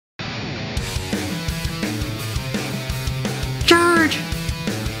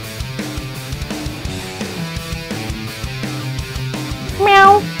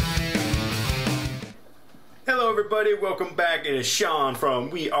everybody, welcome back. It is Shawn from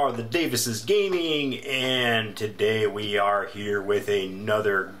We Are The Davises Gaming, and today we are here with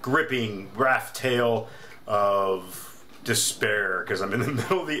another gripping raft tale of despair, because I'm in the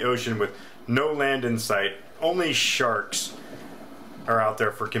middle of the ocean with no land in sight. Only sharks are out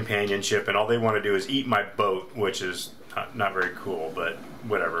there for companionship, and all they want to do is eat my boat, which is not very cool, but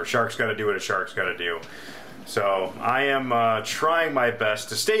whatever. Sharks got to do what a shark's got to do. So I am trying my best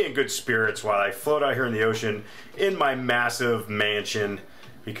to stay in good spirits while I float out here in the ocean in my massive mansion,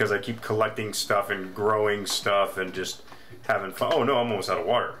 because I keep collecting stuff and growing stuff and just having fun. Oh no, I'm almost out of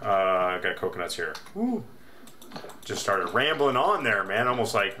water. I got coconuts here. Woo. Just started rambling on there, man.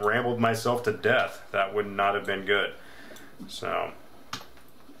 Almost like rambled myself to death. That would not have been good. So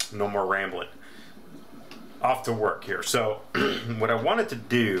no more rambling. Off to work here. So what I wanted to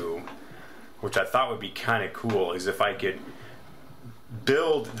do, which I thought would be kind of cool, is if I could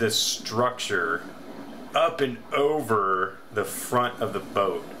build this structure up and over the front of the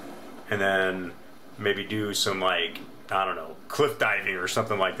boat, and then maybe do some, like, I don't know, cliff diving or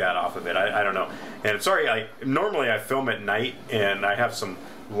something like that off of it. I don't know. And sorry, normally I film at night and I have some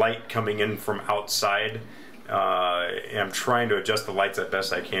light coming in from outside. I'm trying to adjust the lights as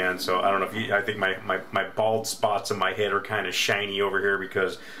best I can, so I don't know if you, I think my bald spots in my head are kind of shiny over here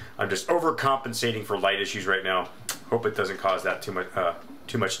because I'm just overcompensating for light issues right now. Hope it doesn't cause that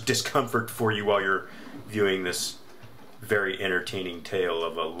too much discomfort for you while you're viewing this very entertaining tale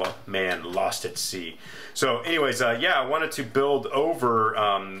of a man lost at sea. So anyways, yeah, I wanted to build over,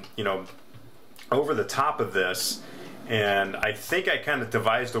 you know, over the top of this, and I think I kind of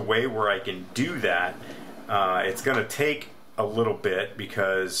devised a way where I can do that. It's going to take a little bit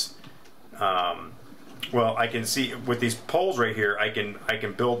because, well, I can see with these poles right here, I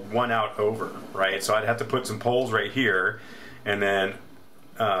can build one out over, right? So I'd have to put some poles right here, and then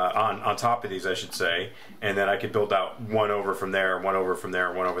on top of these, I should say, and then I could build out one over from there, one over from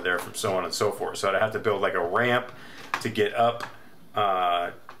there, one over there, from so on and so forth. So I'd have to build like a ramp to get up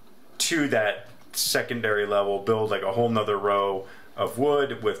to that secondary level, build like a whole nother row of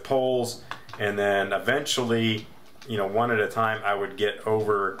wood with poles. And then eventually, you know, one at a time, I would get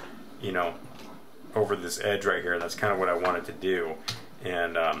over, you know, over this edge right here. That's kind of what I wanted to do.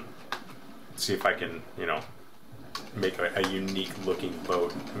 And see if I can, you know, make a unique looking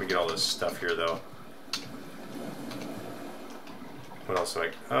boat. Let me get all this stuff here, though. What else do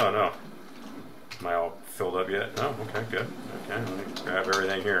I... Oh, no. Am I all filled up yet? Oh, okay, good. Okay, let me grab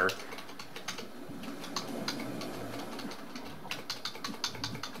everything here.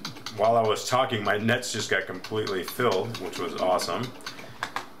 While I was talking, my nets just got completely filled, which was awesome,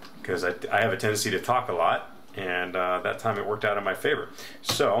 because I have a tendency to talk a lot, and that time it worked out in my favor.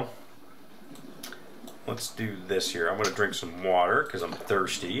 So let's do this here. I'm going to drink some water because I'm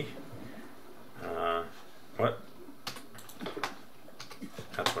thirsty. What?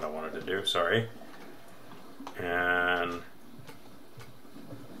 That's what I wanted to do, sorry. And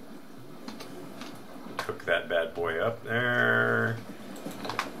cook that bad boy up there.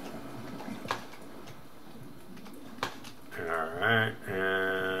 Alright,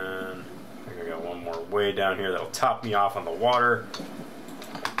 and I think I got one more way down here that'll top me off on the water.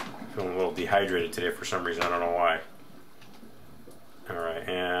 Feeling a little dehydrated today for some reason, I don't know why. Alright,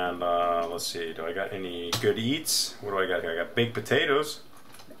 and let's see, do I got any good eats? What do I got here? I got baked potatoes.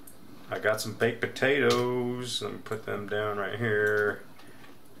 I got some baked potatoes. Let me put them down right here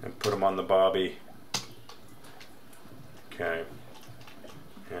and put them on the bobby. Okay.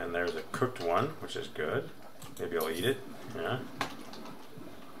 And there's a cooked one, which is good. Maybe I'll eat it. Yeah.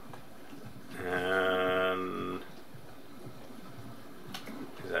 And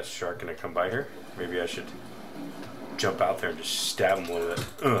is that shark gonna come by here? Maybe I should jump out there and just stab him with it.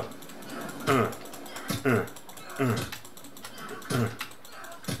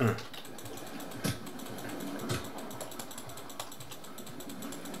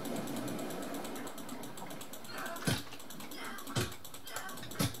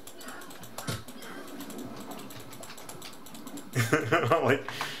 I'm like,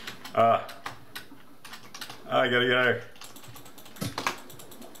 I gotta get out of here.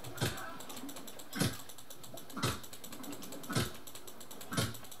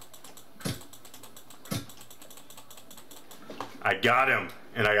 I got him,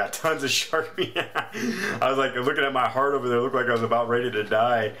 and I got tons of shark meat. I was like looking at my heart over there, it looked like I was about ready to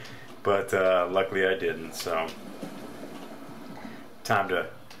die, but luckily I didn't. So time to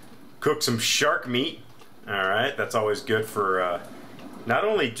cook some shark meat. Alright, that's always good for not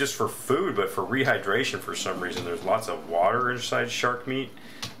only just for food, but for rehydration for some reason. There's lots of water inside shark meat.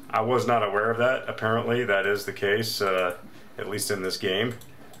 I was not aware of that. Apparently that is the case, at least in this game.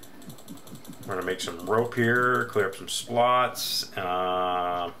 We're gonna make some rope here, clear up some slots,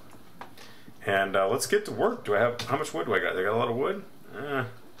 and let's get to work. Do I have, how much wood do I got? I got a lot of wood? I'd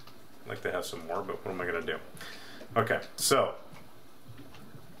like to have some more, but what am I gonna do? Okay, so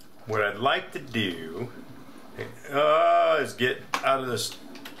what I'd like to do is get out of this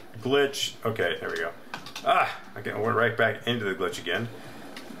glitch. Okay, there we go. I went right back into the glitch again.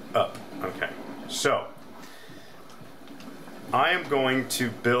 Up. Okay, so I am going to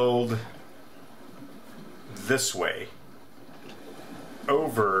build this way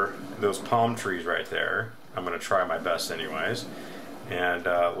over those palm trees right there. I'm going to try my best anyways, and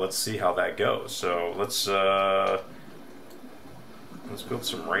let's see how that goes. So let's build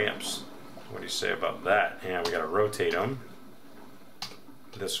some ramps. What do you say about that? And we got to rotate them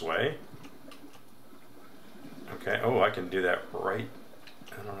this way. Okay. Oh, I can do that right.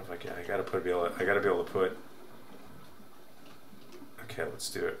 I don't know if I can. I gotta be able to put. Okay, let's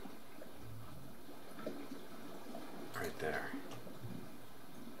do it right there.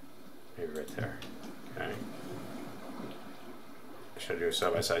 Maybe right there. Okay. Should I do it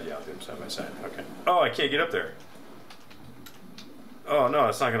side by side? Yeah, I'll do them side by side. Okay. Oh, I can't get up there. Oh no,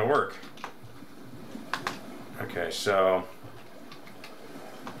 it's not gonna work. Okay, so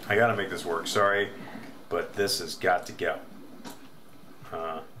I gotta make this work. Sorry, but this has got to go.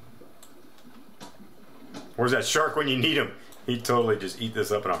 Where's that shark when you need him? He'd totally just eat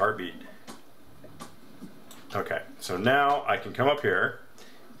this up in a heartbeat. Okay, so now I can come up here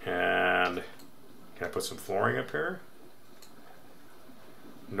and can I put some flooring up here?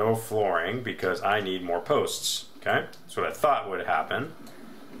 No flooring because I need more posts. Okay, that's what I thought would happen.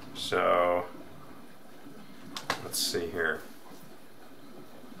 So let's see here.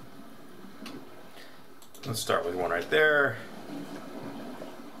 Let's start with one right there.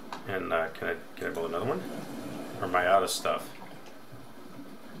 And can I build another one? Or am I out of stuff?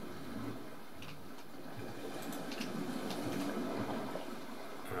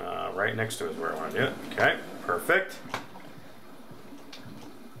 Right next to it is where I want to do it. Okay, perfect.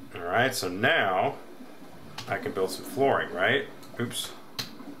 All right, so now I can build some flooring, right? Oops.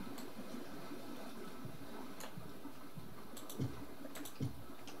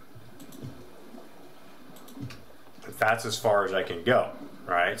 But that's as far as I can go,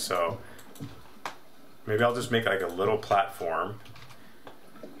 right? So maybe I'll just make like a little platform.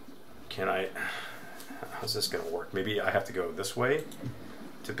 Can I, how's this gonna work? Maybe I have to go this way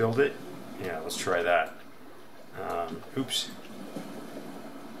to build it. Yeah, let's try that. Oops.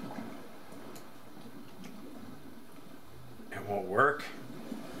 It won't work.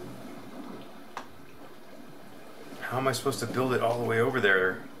 How am I supposed to build it all the way over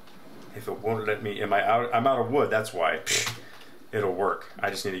there if it won't let me? Am I out? I'm out of wood, that's why. It'll work.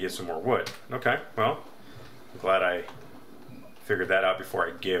 I just need to get some more wood. Okay, well, I'm glad I figured that out before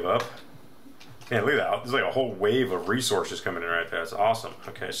I gave up. Man, look at that. There's like a whole wave of resources coming in right there. That's awesome.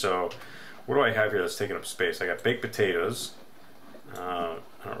 Okay, so what do I have here that's taking up space? I got baked potatoes. I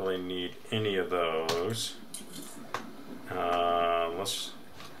don't really need any of those. Let's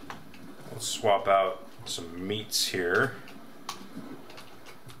swap out some meats here.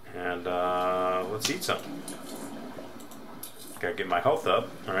 And let's eat some. Gotta get my health up,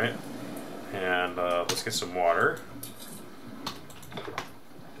 all right? And let's get some water.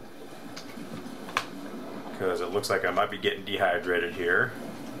 Because it looks like I might be getting dehydrated here.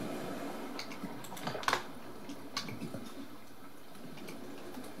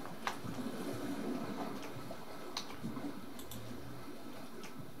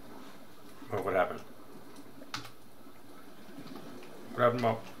 Oh, what happened? What happened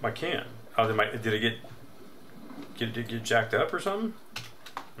to my can? Oh, did it get jacked up or something?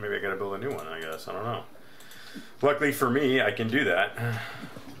 Maybe I gotta build a new one, I guess. I don't know. Luckily for me, I can do that.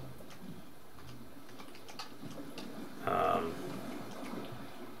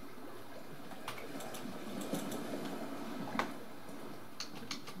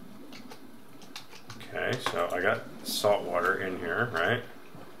 Okay, so I got salt water in here, right?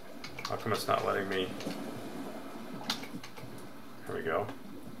 How come it's not letting me? Here we go.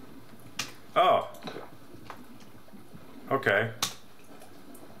 Oh! Okay.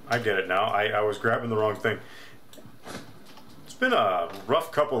 I get it now. I was grabbing the wrong thing. It's been a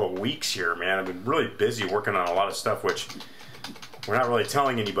rough couple of weeks here, man. I've been really busy working on a lot of stuff, which we're not really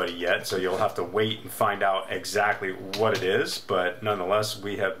telling anybody yet, so you'll have to wait and find out exactly what it is. But nonetheless,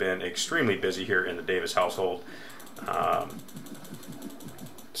 we have been extremely busy here in the Davis household.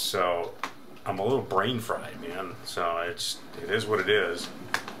 So I'm a little brain fried, man. So it is what it is.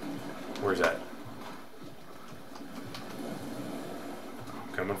 Where's that?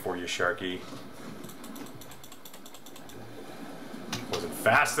 Coming for you, Sharky. Wasn't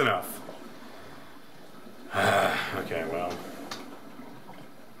fast enough. Okay, well.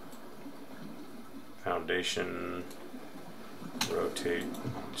 Foundation, rotate,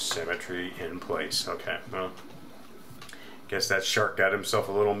 symmetry in place. Okay, well, guess that shark got himself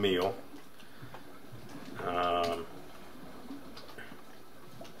a little meal. I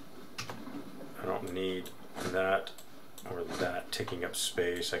don't need that or that taking up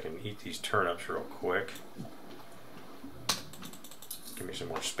space. I can eat these turnips real quick. Give me some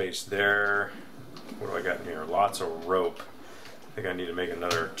more space there. What do I got in here? Lots of rope. I think I need to make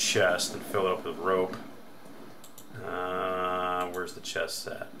another chest and fill it up with rope. Where's the chest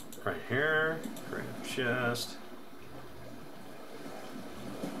at? Right here. Create a chest.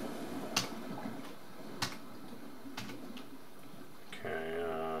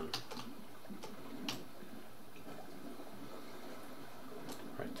 Okay.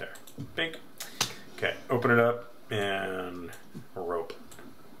 Right there. Bink. Okay. Open it up and rope.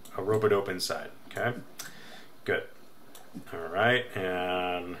 I'll rope it up inside. Okay. Good. Alright,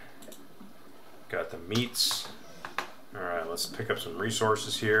 and got the meats. Alright, let's pick up some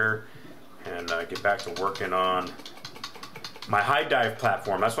resources here and get back to working on my high dive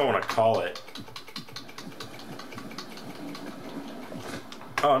platform. That's what I want to call it.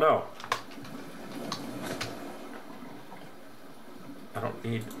 Oh no. I don't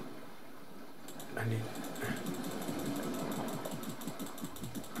need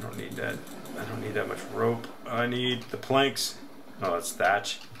that. I don't need that much rope. I need the planks. Oh, that's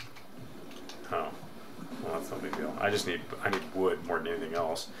thatch. Oh, well, that's no big deal. I need wood more than anything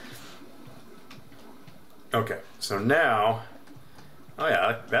else. Okay, so now, oh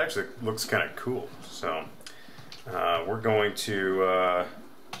yeah, that actually looks kind of cool. So we're going to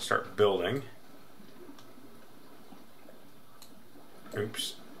start building.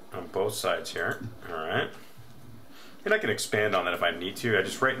 Oops, on both sides here. All right. And I can expand on that if I need to.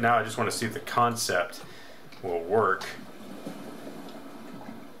 Right now I just want to see if the concept will work.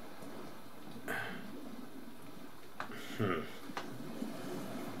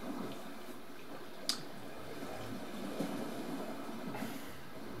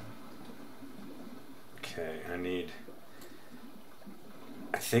 Okay,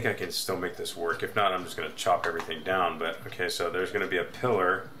 I think I can still make this work. If not, I'm just going to chop everything down. But okay, so there's going to be a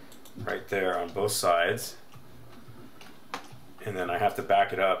pillar right there on both sides. And then I have to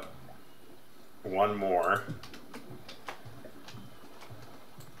back it up one more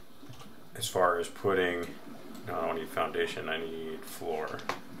as far as putting, no, I don't need foundation, I need floor.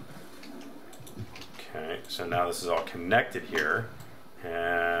 Okay, so now this is all connected here.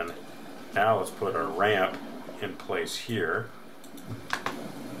 And now let's put our ramp in place here.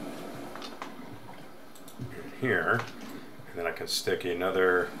 And here. And then I can stick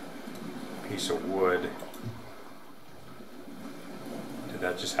another piece of wood.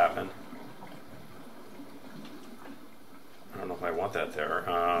 That just happened. I don't know if I want that there.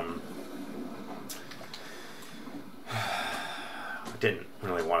 I didn't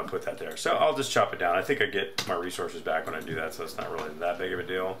really want to put that there, so I'll just chop it down. I think I get my resources back when I do that, so it's not really that big of a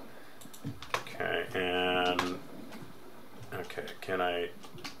deal. Okay, and okay, can I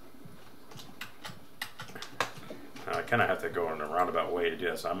kind of have to go in a roundabout way to do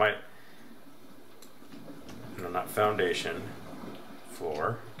that, so I might, no, not foundation.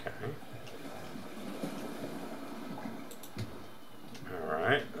 Floor. Okay. All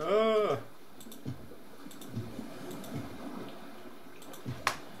right.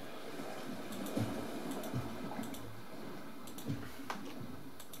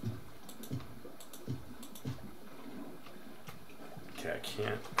 Okay, I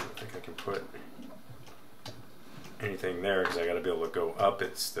don't think I can put anything there because I got to be able to go up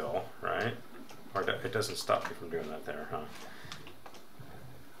it still, right? Or it doesn't stop me from doing that there, huh?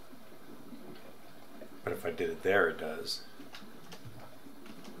 But if I did it there, it does.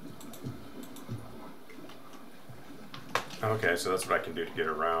 Okay, so that's what I can do to get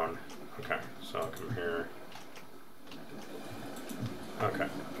around. Okay, so I'll come here. Okay.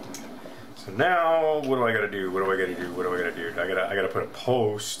 So now, what do I gotta do? What do I gotta do? What do I gotta do? I gotta put a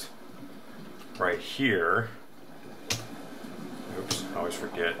post right here. Oops, I always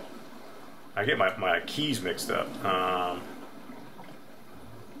forget. I get my keys mixed up.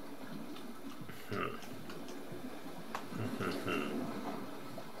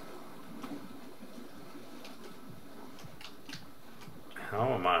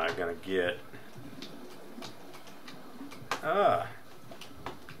 How am I gonna get? I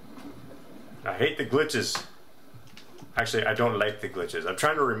hate the glitches. Actually, I don't like the glitches. I'm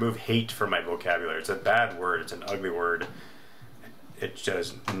trying to remove hate from my vocabulary. It's a bad word. It's an ugly word. It's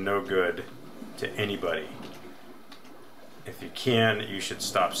just no good to anybody. If you can, you should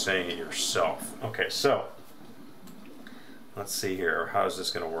stop saying it yourself. Okay, so let's see here. How is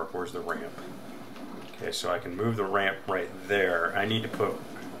this going to work? Where's the ramp? Okay, so I can move the ramp right there. I need to put...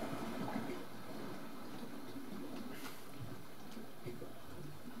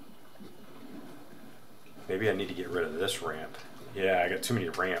 Maybe I need to get rid of this ramp. Yeah, I got too many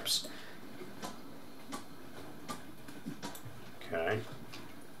ramps. Okay.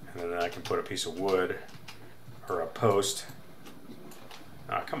 And then I can put a piece of wood or a post.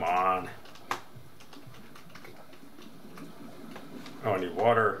 Ah, come on. Oh, I need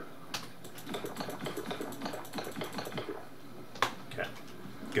water. Okay.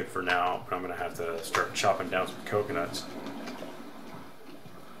 Good for now, but I'm going to have to start chopping down some coconuts.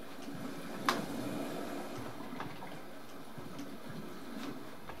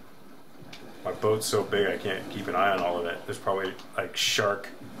 My boat's so big I can't keep an eye on all of it. There's probably like shark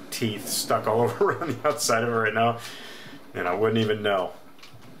teeth stuck all over around the outside of it right now, and I wouldn't even know.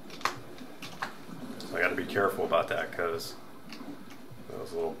 So I got to be careful about that because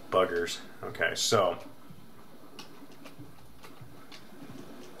those little buggers. Okay, so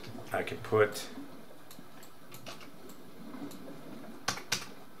I can put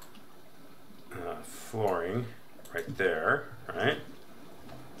flooring right there, right?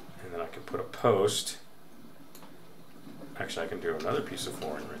 And then I can put a post. Actually, I can do another piece of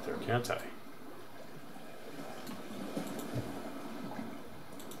flooring right there, can't I?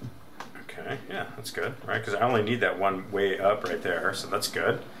 Okay, yeah, that's good, right? Because I only need that one way up right there, so that's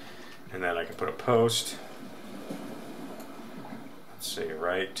good. And then I can put a post. Let's see,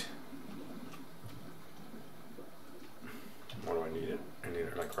 right. What do I need it? I need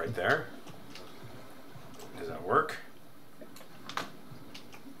it like right there. Does that work?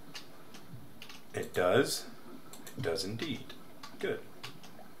 It does. It does indeed. Good.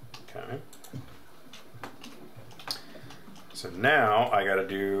 Okay. So now I got to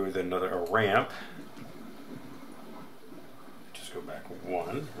do a ramp. Just go back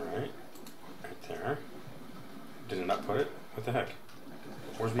one, right? Right there. Did it not put it? What the heck?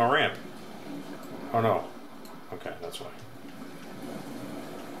 Where's my ramp? Oh no. Okay, that's why.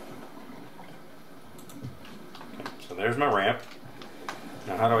 Okay, so there's my ramp.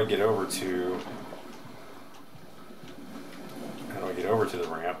 Now how do I get over to... the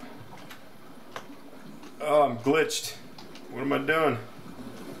ramp? Oh, I'm glitched. What am I doing?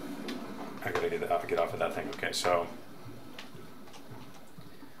 I gotta get off of that thing. Okay, so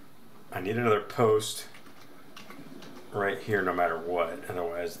I need another post right here no matter what,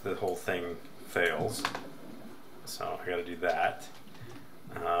 otherwise the whole thing fails. So I gotta do that.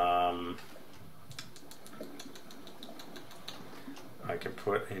 I can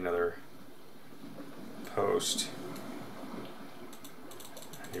put another post.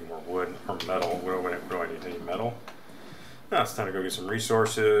 I need more wood or metal. What do I need? Any metal? Now it's time to go get some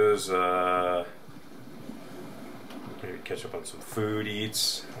resources. Maybe catch up on some food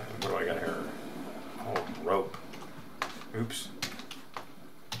eats. What do I got here? Oh, rope. Oops.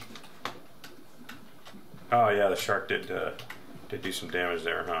 Oh yeah, the shark did do some damage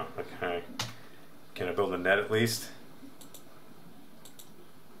there, huh? Okay. Can I build a net at least?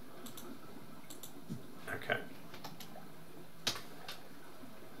 Okay.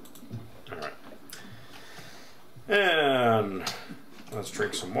 Alright. And let's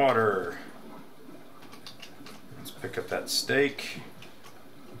drink some water. Let's pick up that steak.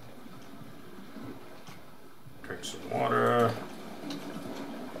 Drink some water.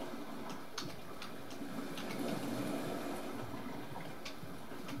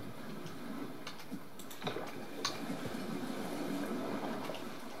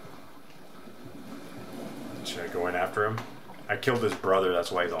 Should I go in after him? I killed his brother,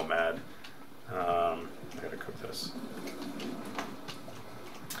 that's why he's all mad. I gotta cook this.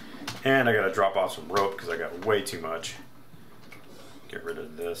 And I gotta drop off some rope because I got way too much. Get rid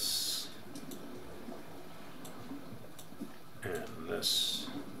of this. And this.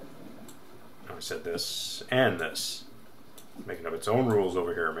 Oh, I said this and this. Making up its own rules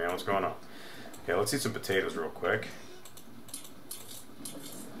over here, man. What's going on? Okay, let's eat some potatoes real quick.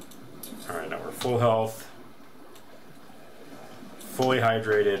 Alright, now we're full health. Fully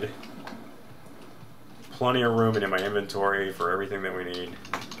hydrated. Plenty of room in my inventory for everything that we need.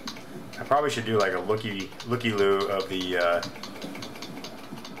 I probably should do like a looky-loo of the...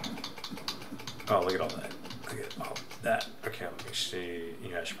 Oh, look at all that. Look at all that. Okay, let me see.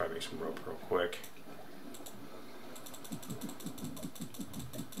 Yeah, I should probably make some rope real quick.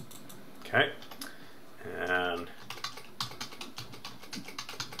 Okay. And...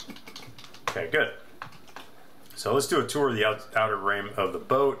 Okay, good. So let's do a tour of the outer rim of the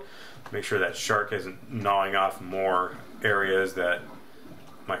boat. Make sure that shark isn't gnawing off more areas that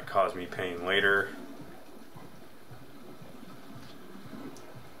might cause me pain later.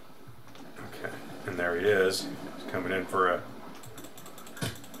 he is. He's coming in for a...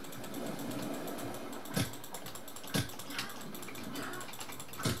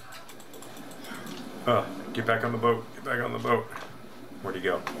 Oh, get back on the boat. Get back on the boat. Where'd he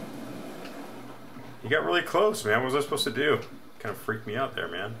go? He got really close, man. What was I supposed to do? Kind of freaked me out there,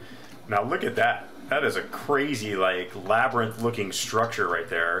 man. Now look at that. That is a crazy, like, labyrinth-looking structure right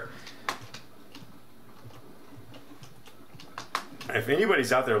there. If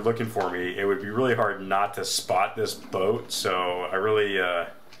anybody's out there looking for me, it would be really hard not to spot this boat. So I really, okay,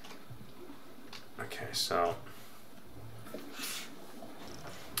 so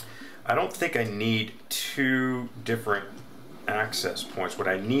I don't think I need two different access points. What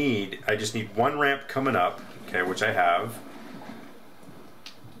I need, I just need one ramp coming up, okay, which I have,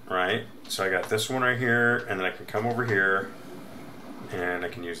 right? So I got this one right here, and then I can come over here, and I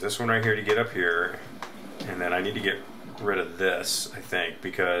can use this one right here to get up here, and then I need to get rid of this, I think,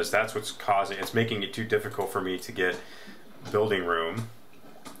 because that's what's causing, it's making it too difficult for me to get building room.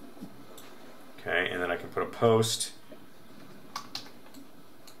 Okay, and then I can put a post,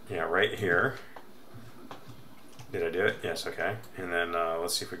 yeah, right here. Did I do it? Yes, okay. And then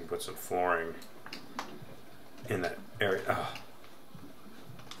let's see if we can put some flooring in that area. Oh.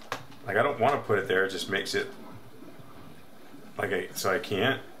 Like, I don't want to put it there, it just makes it like so I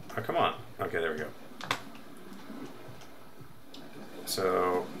can't. Oh, come on. Okay, there we go.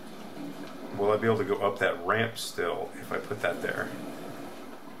 So, will I be able to go up that ramp still if I put that there?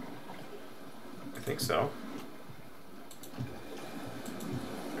 I think so.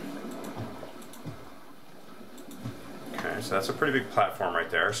 Okay, so that's a pretty big platform right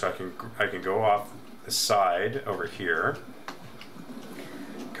there. So I can go off the side over here,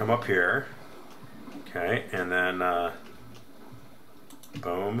 come up here, okay, and then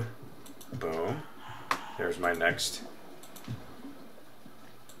boom, boom. There's my next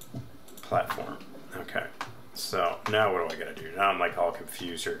platform. Okay, so now what do I gotta do? Now I'm like all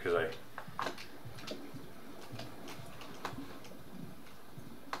confused here because alright,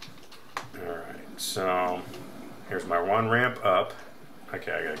 so here's my one ramp up.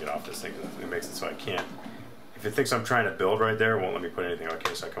 Okay, I gotta get off this thing because it makes it so I can't. If it thinks I'm trying to build right there, it won't let me put anything.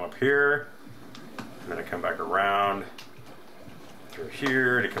 Okay, so I come up here, and then I come back around through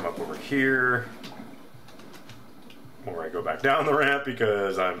here to come up over here. Or I go back down the ramp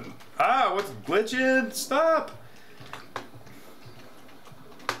because I'm... Ah, what's glitching? Stop!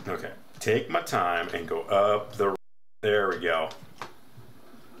 Okay, take my time and go up the... There we go. I'm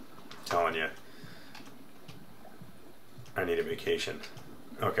telling you. I need a vacation.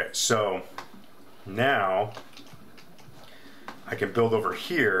 Okay, so now I can build over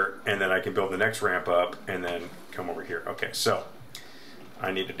here, and then I can build the next ramp up, and then come over here. Okay, so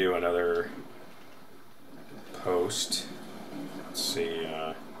I need to do another post. Let's see,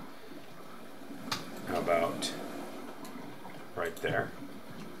 how about right there?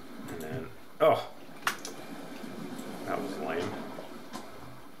 And then, oh, that was lame.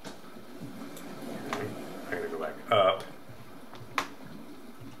 Okay, I gotta go back up.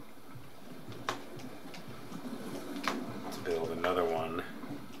 To build another one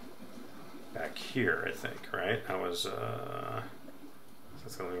back here, I think, right? That was, so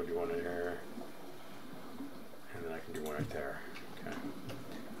that's only gonna do one in here. And then I can do one right there. Okay.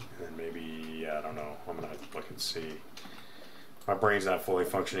 And then maybe, yeah, I don't know. I'm gonna have to look and see. My brain's not fully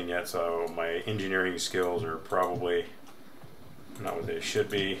functioning yet, so my engineering skills are probably not what they should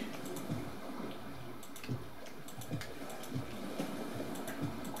be.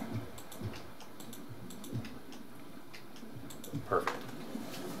 Perfect.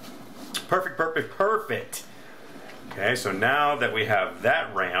 Perfect, perfect, perfect. Okay, so now that we have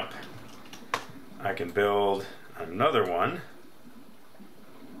that ramp, I can build another one.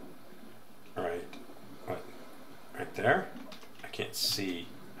 All right, what? Right there? I can't see.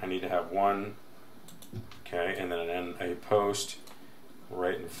 I need to have one, okay, and then a post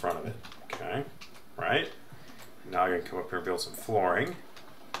right in front of it, okay, right? Now I'm gonna come up here and build some flooring,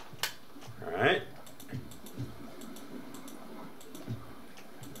 all right?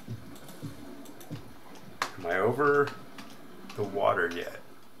 Am I over the water yet?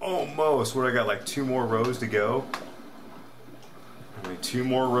 Almost. What, I got like 2 more rows to go? Only 2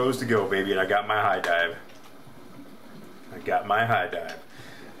 more rows to go, baby, and I got my high dive. I got my high dive.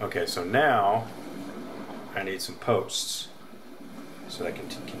 Okay, so now I need some posts so I can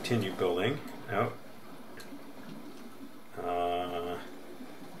continue building. Oh.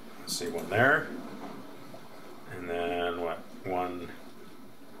 Let's see, one there. And then what? One.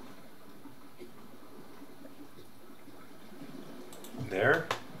 There.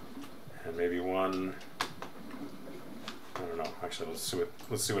 And maybe one. I don't know. Actually,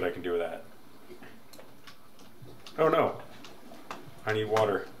 let's see what I can do with that. Oh no. I need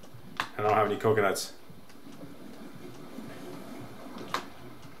water. I don't have any coconuts.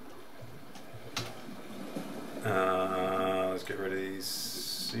 Let's get rid of these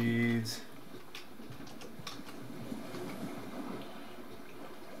seeds.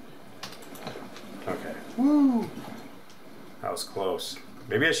 Okay. Woo! That was close.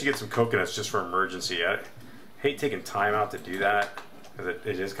 Maybe I should get some coconuts just for emergency. I hate taking time out to do that, because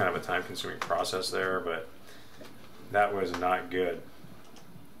it is kind of a time-consuming process there, but that was not good.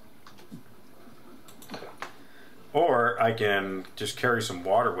 Or I can just carry some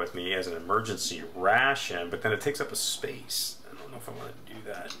water with me as an emergency ration, but then it takes up a space. I don't know if I want to do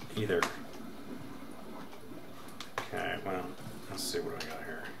that either. Okay, well, let's see what I got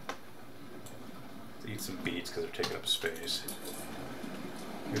here. Let's eat some beets because they're taking up space.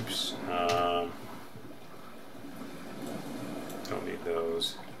 Oops. Don't need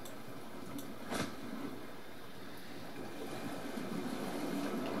those.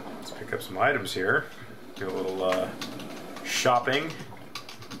 Let's pick up some items here. Do a little shopping,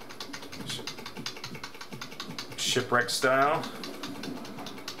 shipwreck style.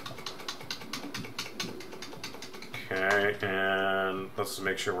 Okay, and let's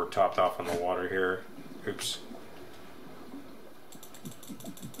make sure we're topped off on the water here. Oops.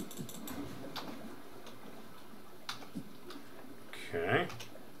 Okay,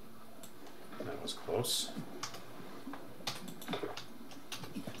 that was close.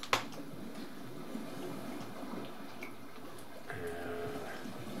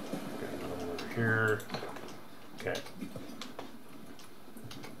 Here. Okay.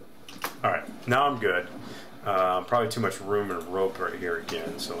 Alright, now I'm good. Probably too much room and rope right here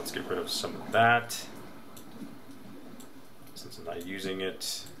again, so let's get rid of some of that. Since I'm not using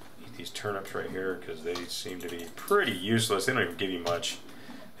it, eat these turnips right here because they seem to be pretty useless. They don't even give you much.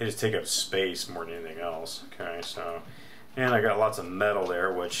 They just take up space more than anything else. Okay, so, and I got lots of metal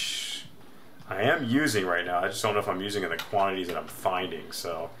there, which I am using right now. I just don't know if I'm using in the quantities that I'm finding,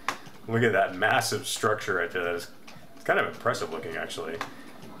 so. Look at that massive structure right there. It's kind of impressive looking, actually.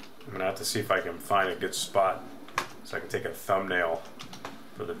 I'm gonna have to see if I can find a good spot so I can take a thumbnail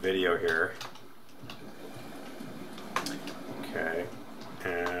for the video here. Okay,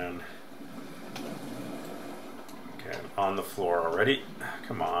 and okay, I'm on the floor already.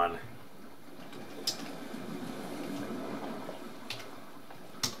 Come on.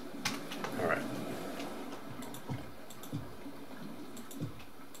 All right.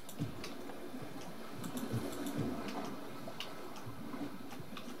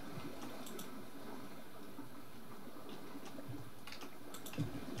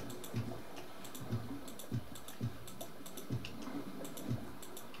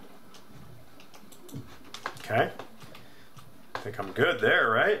 Okay, I think I'm good there,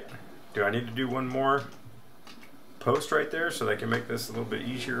 right? Do I need to do one more post right there so that I can make this a little bit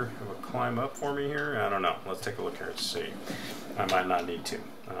easier of a climb up for me here? I don't know. Let's take a look here and see. I might not need to.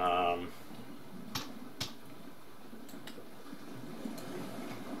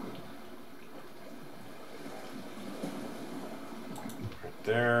 Right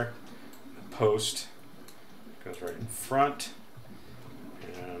there. The post goes right in front.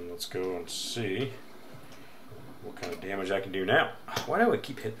 And let's go and see what kind of damage I can do now. Why do I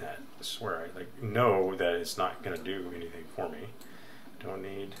keep hitting that? I swear I know that it's not going to do anything for me. Don't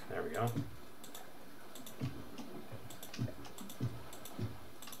need, there we go.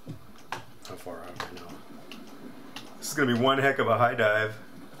 How far out right now? This is going to be one heck of a high dive.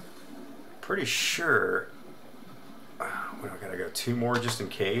 Pretty sure, well, I gotta go 2 more just in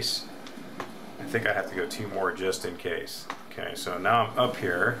case. I think I have to go 2 more just in case. Okay, so now I'm up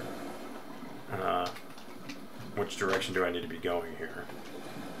here. Which direction do I need to be going here?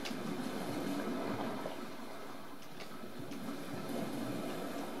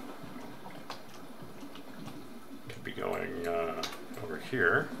 Could be going over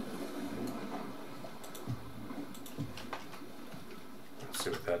here. Let's see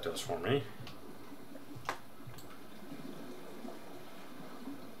what that does for me.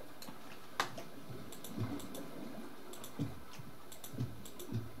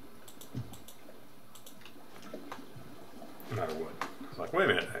 Wait a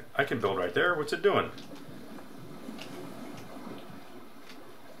minute, I can build right there. What's it doing?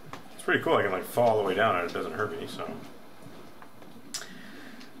 It's pretty cool. I can like fall all the way down and it doesn't hurt me, so.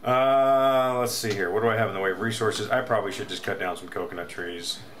 Let's see here. What do I have in the way of resources? I probably should just cut down some coconut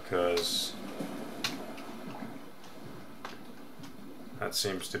trees because that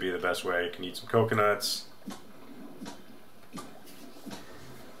seems to be the best way. I can eat some coconuts.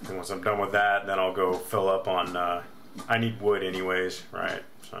 And once I'm done with that, then I'll go fill up on I need wood anyways, right?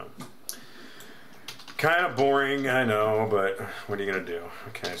 So, Kind of boring, I know, but what are you gonna do?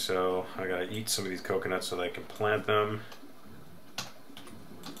 Okay, so I gotta eat some of these coconuts so that I can plant them.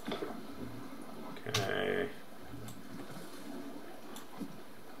 Okay.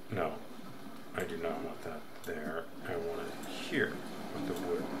 No, I do not want that there. I want it here with the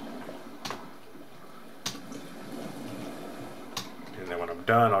wood. And then when I'm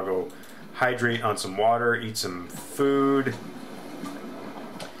done, I'll go hydrate on some water, eat some food,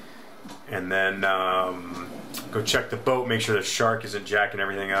 and then go check the boat, make sure the shark isn't jacking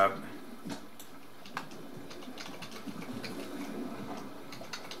everything up.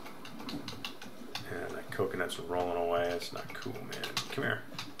 And that coconut's rolling away. It's not cool, man. Come here.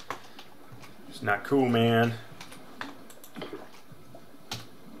 It's not cool, man.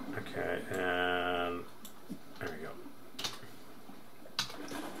 Okay, and there we go.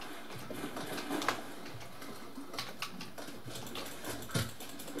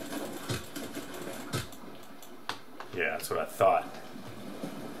 Yeah, that's what I thought.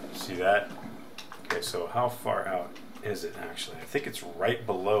 See that? Okay, so how far out is it actually? I think it's right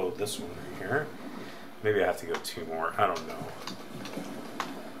below this one right here. Maybe I have to go 2 more. I don't know.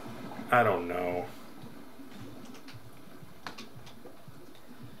 I don't know.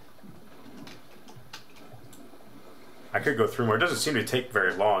 I could go 3 more. It doesn't seem to take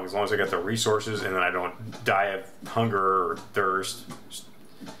very long as I got the resources and then I don't die of hunger or thirst.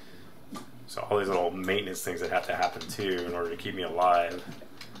 So all these little maintenance things that have to happen too in order to keep me alive.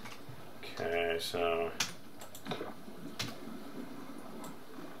 Okay, so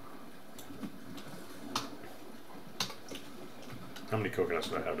how many coconuts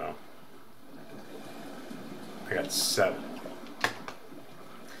do I have now? I got 7.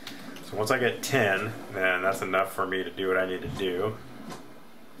 So once I get 10, then that's enough for me to do what I need to do.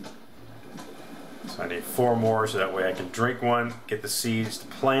 So I need 4 more so that way I can drink one, get the seeds to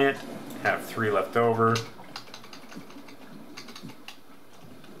plant, have 3 left over. Did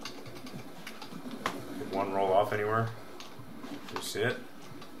one roll off anywhere? Can you see it?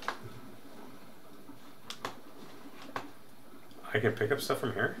 I can pick up stuff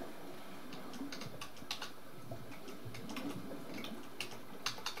from here?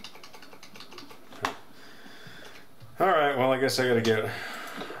 Alright, well I guess I gotta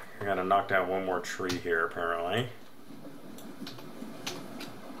knock down 1 more tree here apparently.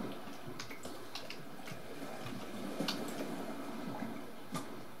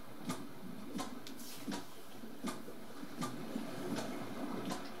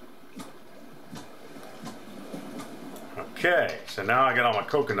 Okay, so now I got all my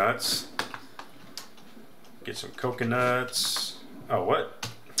coconuts. Get some coconuts. Oh, what?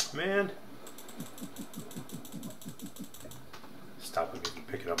 Man. Stop me from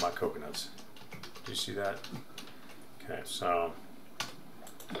picking up my coconuts. Do you see that? Okay, so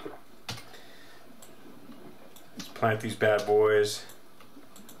let's plant these bad boys.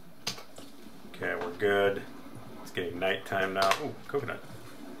 Okay, we're good. It's getting nighttime now. Ooh, coconut.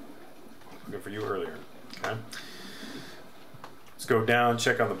 Looking for you earlier. Okay. Let's go down,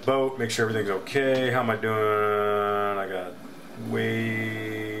 check on the boat, make sure everything's okay. How am I doing? I got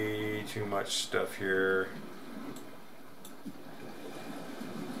way too much stuff here.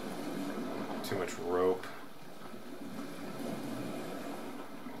 Too much rope.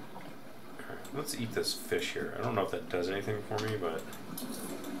 Alright, let's eat this fish here. I don't know if that does anything for me, but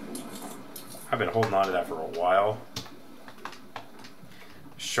I've been holding on to that for a while.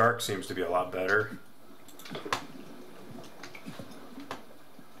 Shark seems to be a lot better.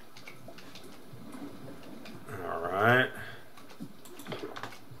 Alright.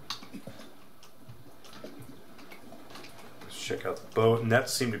 Let's check out the boat.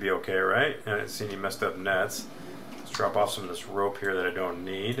 Nets seem to be okay, right? I didn't see any messed up nets. Let's drop off some of this rope here that I don't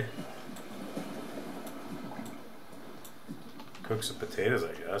need. Cook some potatoes,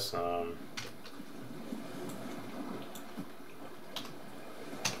 I guess.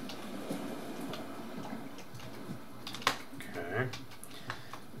 Okay.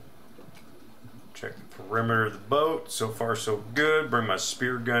 Check the perimeter of the boat. So far, so good. Bring my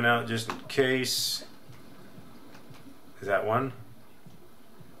spear gun out just in case. Is that one?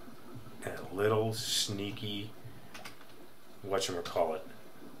 That little sneaky whatchamacallit.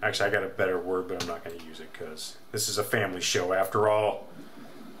 Actually, I got a better word, but I'm not going to use it because this is a family show after all.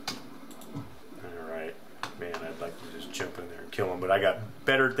 Alright. Man, I'd like to just jump in there and kill him, but I got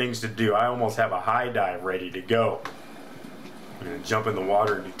better things to do. I almost have a high dive ready to go. I'm going to jump in the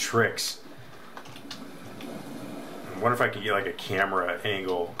water and do tricks. I wonder if I could get like a camera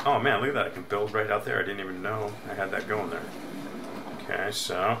angle. Oh man, look at that. I can build right out there. I didn't even know I had that going there. Okay,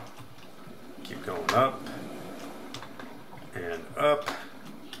 so keep going up and up.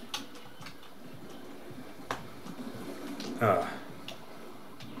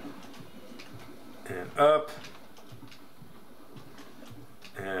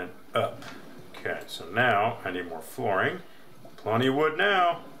 flooring. Plenty of wood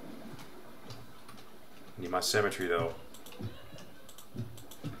now. Need my symmetry though.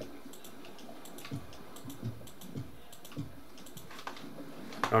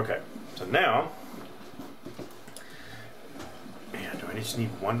 Okay, so now, man, do I just need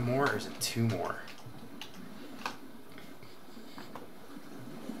one more or is it two more?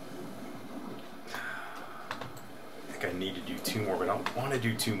 I think I need to do two more, but I don't want to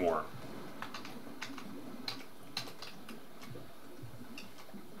do two more.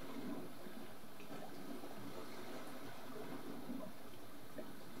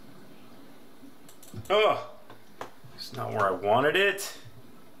 Oh, it's not where I wanted it.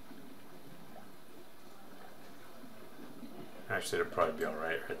 Actually, it'd probably be all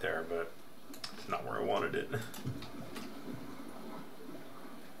right there, but it's not where I wanted it.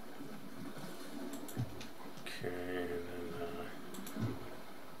 Okay, and then,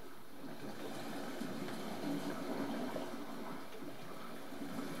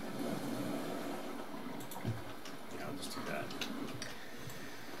 yeah, I'll just do that.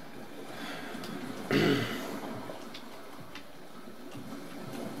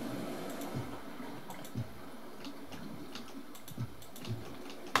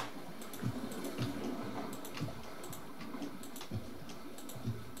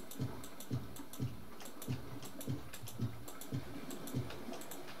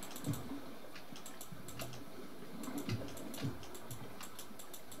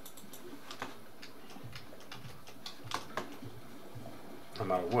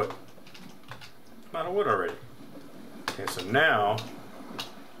 I'm out of wood. I'm out of wood already. Okay, so now,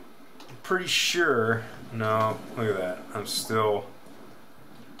 I'm pretty sure, no, look at that. I'm still,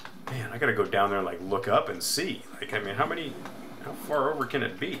 man, I gotta go down there and like look up and see. Like, I mean, how far over can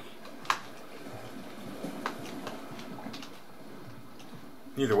it be?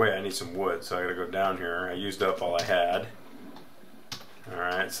 Either way, I need some wood, so I gotta go down here. I used up all I had.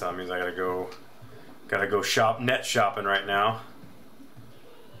 Alright, so that means I gotta go net shopping right now.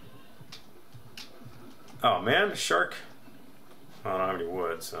 Oh man, the shark. Oh, I don't have any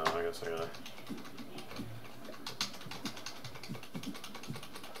wood, so I guess I gotta.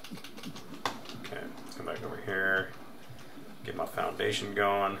 Okay, let's come back over here. Get my foundation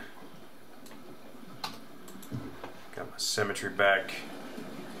going. Got my symmetry back.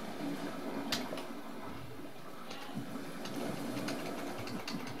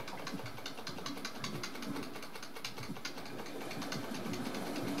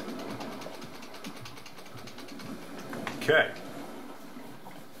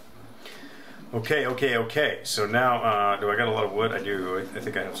 Okay. So now, do I got a lot of wood? I do. I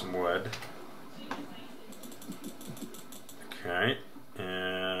think I have some wood. Okay,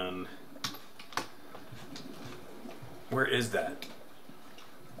 and where is that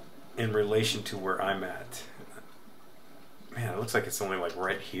in relation to where I'm at? Man, it looks like it's only like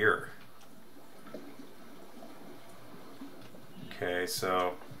right here. Okay,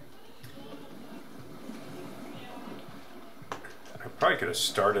 so I probably could have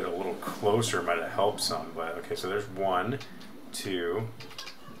started a little closer, might have helped some, but okay, so there's 1, 2,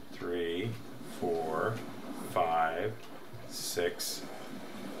 3, 4, 5, 6.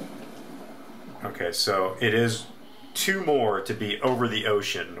 Okay, so it is 2 more to be over the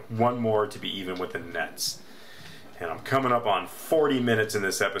ocean, 1 more to be even with the nets. And I'm coming up on 40 minutes in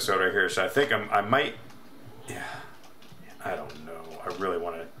this episode right here, so I think I might, yeah, I don't know. I really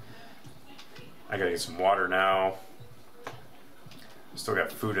want to, I gotta get some water now. Still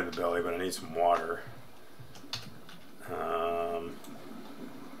got food in the belly, but I need some water.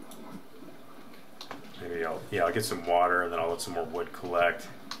 Maybe I'll get some water and then I'll let some more wood collect.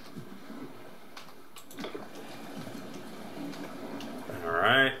 All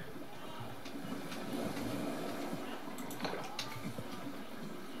right.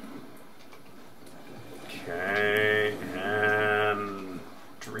 Okay, and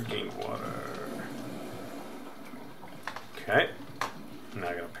drinking water. Okay. Now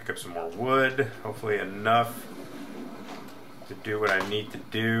I'm going to pick up some more wood, hopefully enough to do what I need to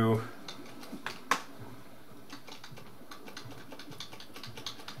do.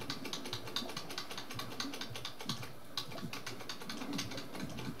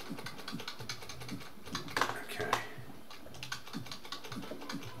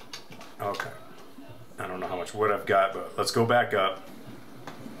 Okay. I don't know how much wood I've got, but let's go back up.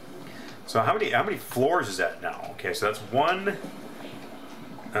 So how many floors is that now? Okay, so that's 1,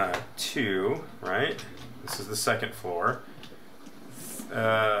 2, right? This is the second floor.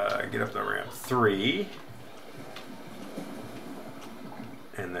 Get up the ramp. 3,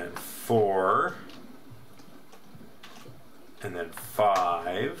 and then 4, and then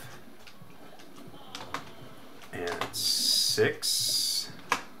 5, and 6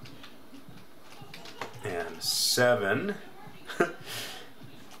 and 7,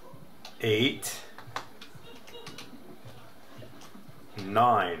 8,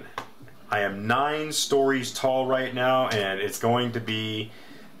 9. I am 9 stories tall right now, and it's going to be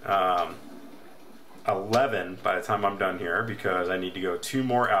 11 by the time I'm done here, because I need to go 2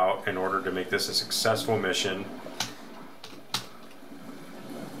 more out in order to make this a successful mission.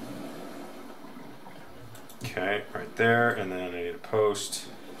 Okay, right there, and then I need a post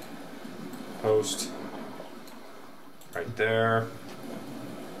right there,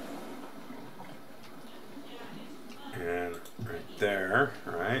 and right there,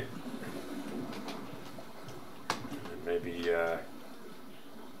 right, and maybe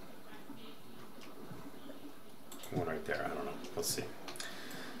one right there. I don't know.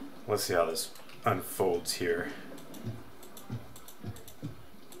 Let's see how this unfolds here.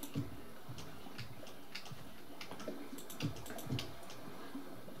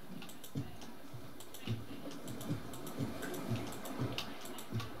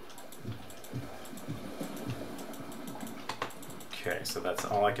 Okay, so that's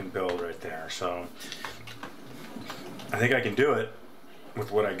all I can build right there. So I think I can do it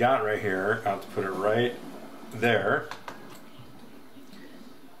with what I got right here. I'll have to put it right there.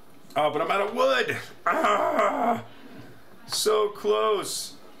 Oh, but I'm out of wood. Ah, so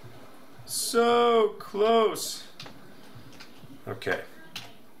close. So close. Okay.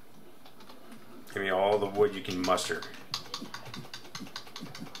 Give me all the wood you can muster.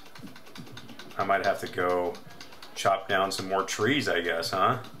 I might have to go chop down some more trees, I guess,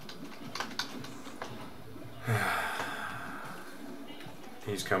 huh?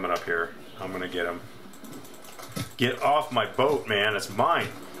 He's coming up here. I'm gonna get him. Get off my boat, man. It's mine.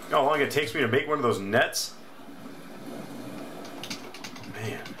 You know how long it takes me to make one of those nets?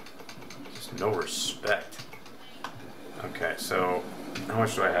 Man, just no respect. Okay, so how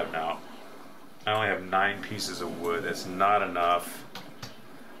much do I have now? I only have 9 pieces of wood. That's not enough.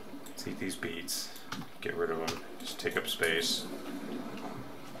 Let's eat these beets. Get rid of them. Just take up space.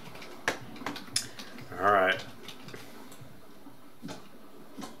 Alright.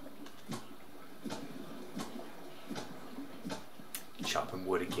 Chopping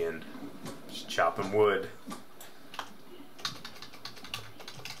wood again. Just chopping wood.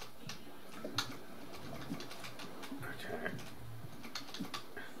 Okay.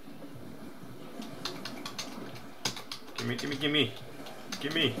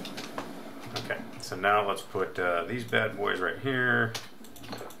 Gimme. Okay, so now let's put these bad boys right here.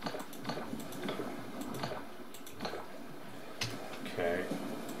 Okay,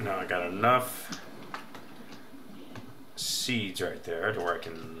 now I got enough seeds right there to where I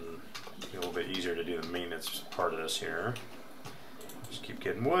can be a little bit easier to do the maintenance part of this here. Just keep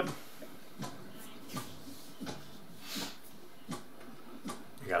getting wood.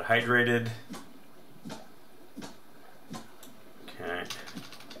 I got hydrated. Okay.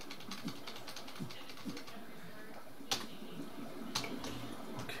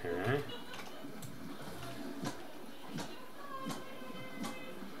 Okay.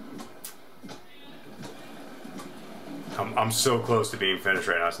 I'm so close to being finished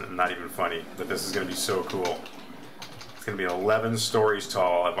right now. It's not even funny, but this is going to be so cool. It's going to be 11 stories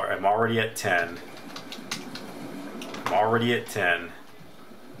tall. I'm already at 10. I'm already at 10.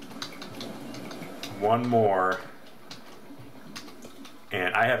 One more.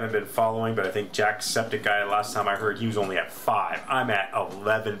 And I haven't been following, but I think Jacksepticeye, last time I heard, he was only at 5. I'm at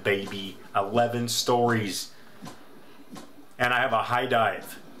 11, baby. 11 stories. And I have a high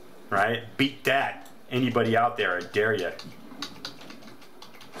dive, right? Beat that. Anybody out there, I dare you.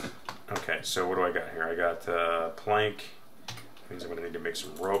 Okay, so what do I got here? I got plank. Means I'm going to need to make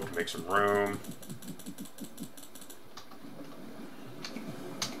some rope to make some room.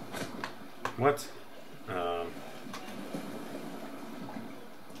 What? Plant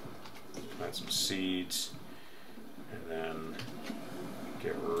some seeds. And then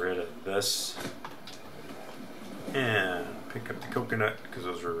get rid of this. And pick up the coconut, because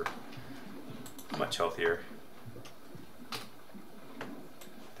those are much healthier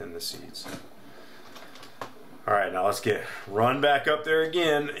than the seeds. Alright, now let's run back up there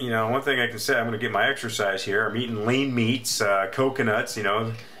again. You know, one thing I can say, I'm going to get my exercise here. I'm eating lean meats, coconuts, you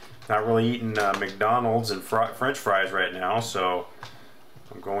know, not really eating McDonald's and French fries right now, so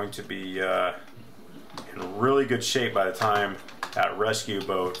I'm going to be in really good shape by the time that rescue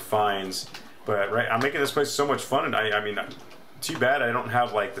boat finds. But I'm making this place so much fun, and I mean, too bad I don't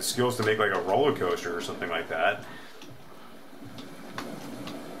have like the skills to make like a roller coaster or something like that.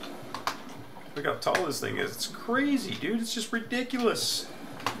 Look how tall this thing is. It's crazy, dude. It's just ridiculous.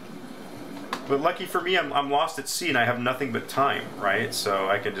 But lucky for me, I'm lost at sea and I have nothing but time, right? So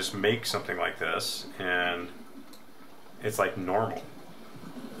I can just make something like this and it's like normal.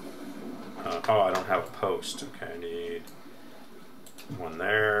 Oh, I don't have a post. Okay, I need one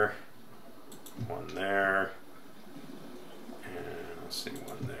there, and let's see,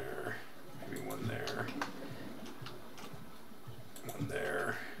 one there, maybe one there, one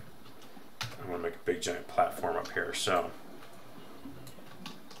there. I want to make a big giant platform up here, so.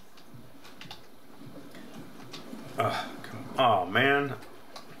 Oh man,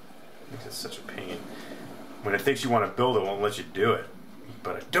 it's such a pain. When it thinks you want to build, it won't let you do it.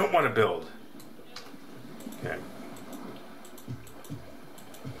 But I don't want to build. Okay.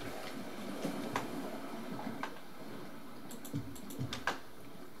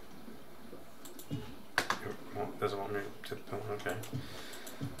 Well, it doesn't want me to build. Okay.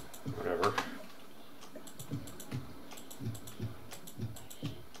 Whatever.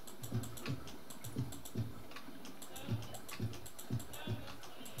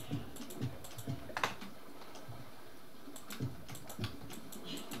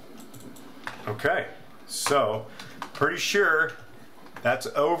 Okay, so pretty sure that's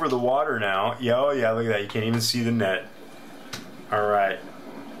over the water now. Yeah, oh yeah, look at that. You can't even see the net. All right.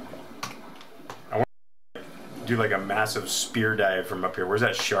 I want to do like a massive spear dive from up here. Where's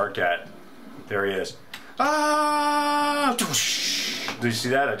that shark at? There he is. Ah! Did you see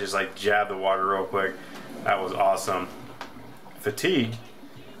that? I just like jabbed the water real quick. That was awesome. Fatigued?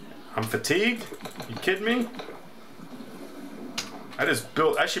 I'm fatigued? You kidding me?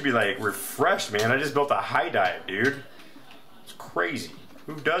 I should be like refreshed, man. I just built a high dive, dude. It's crazy.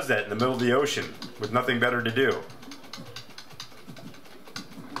 Who does that in the middle of the ocean with nothing better to do?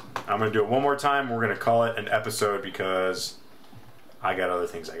 I'm gonna do it one more time. We're gonna call it an episode because I got other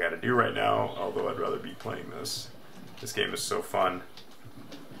things I gotta do right now, although I'd rather be playing this. This game is so fun.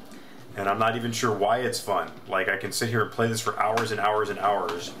 And I'm not even sure why it's fun. Like, I can sit here and play this for hours and hours and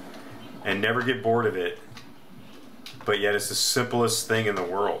hours and never get bored of it. But yet it's the simplest thing in the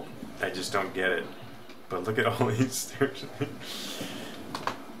world. I just don't get it. But look at all these stairs.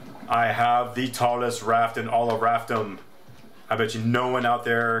 I have the tallest raft in all of Raftum. I bet you no one out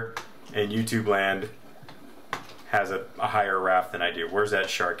there in YouTube land has a higher raft than I do. Where's that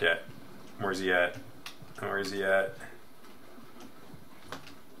shark at? Where's he at? Where is he at?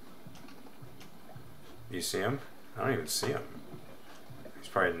 You see him? I don't even see him. He's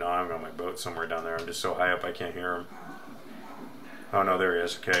probably gnawing on my boat somewhere down there. I'm just so high up I can't hear him. Oh no, there he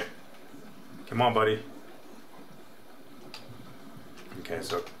is. Okay. Come on, buddy. Okay,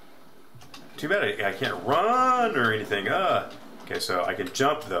 so too bad I can't run or anything. Okay, so I can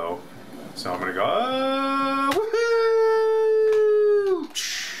jump though. So I'm gonna go. Woohoo!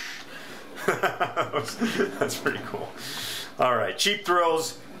 That's pretty cool. All right, cheap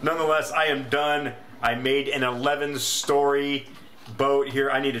thrills. Nonetheless, I am done. I made an 11-story boat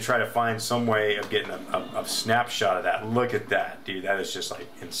here. I need to try to find some way of getting a snapshot of that. Look at that, dude. That is just like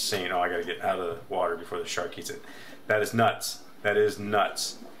insane. Oh, I gotta get out of the water before the shark eats it. That is nuts. That is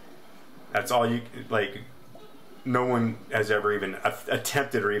nuts. That's all you, like, no one has ever even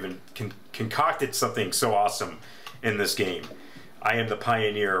attempted or even concocted something so awesome in this game. I am the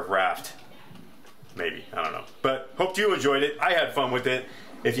pioneer of Raft. Maybe, I don't know. But hope you enjoyed it. I had fun with it.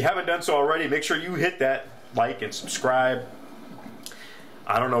 If you haven't done so already, make sure you hit that like and subscribe.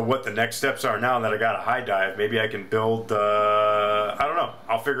 I don't know what the next steps are now that I got a high dive. Maybe I can build, I don't know.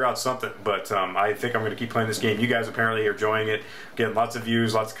 I'll figure out something. But I think I'm going to keep playing this game. You guys apparently are enjoying it. Getting lots of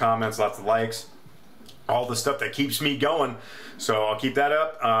views, lots of comments, lots of likes. All the stuff that keeps me going. So I'll keep that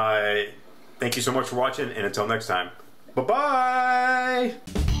up. Thank you so much for watching. And until next time, bye-bye.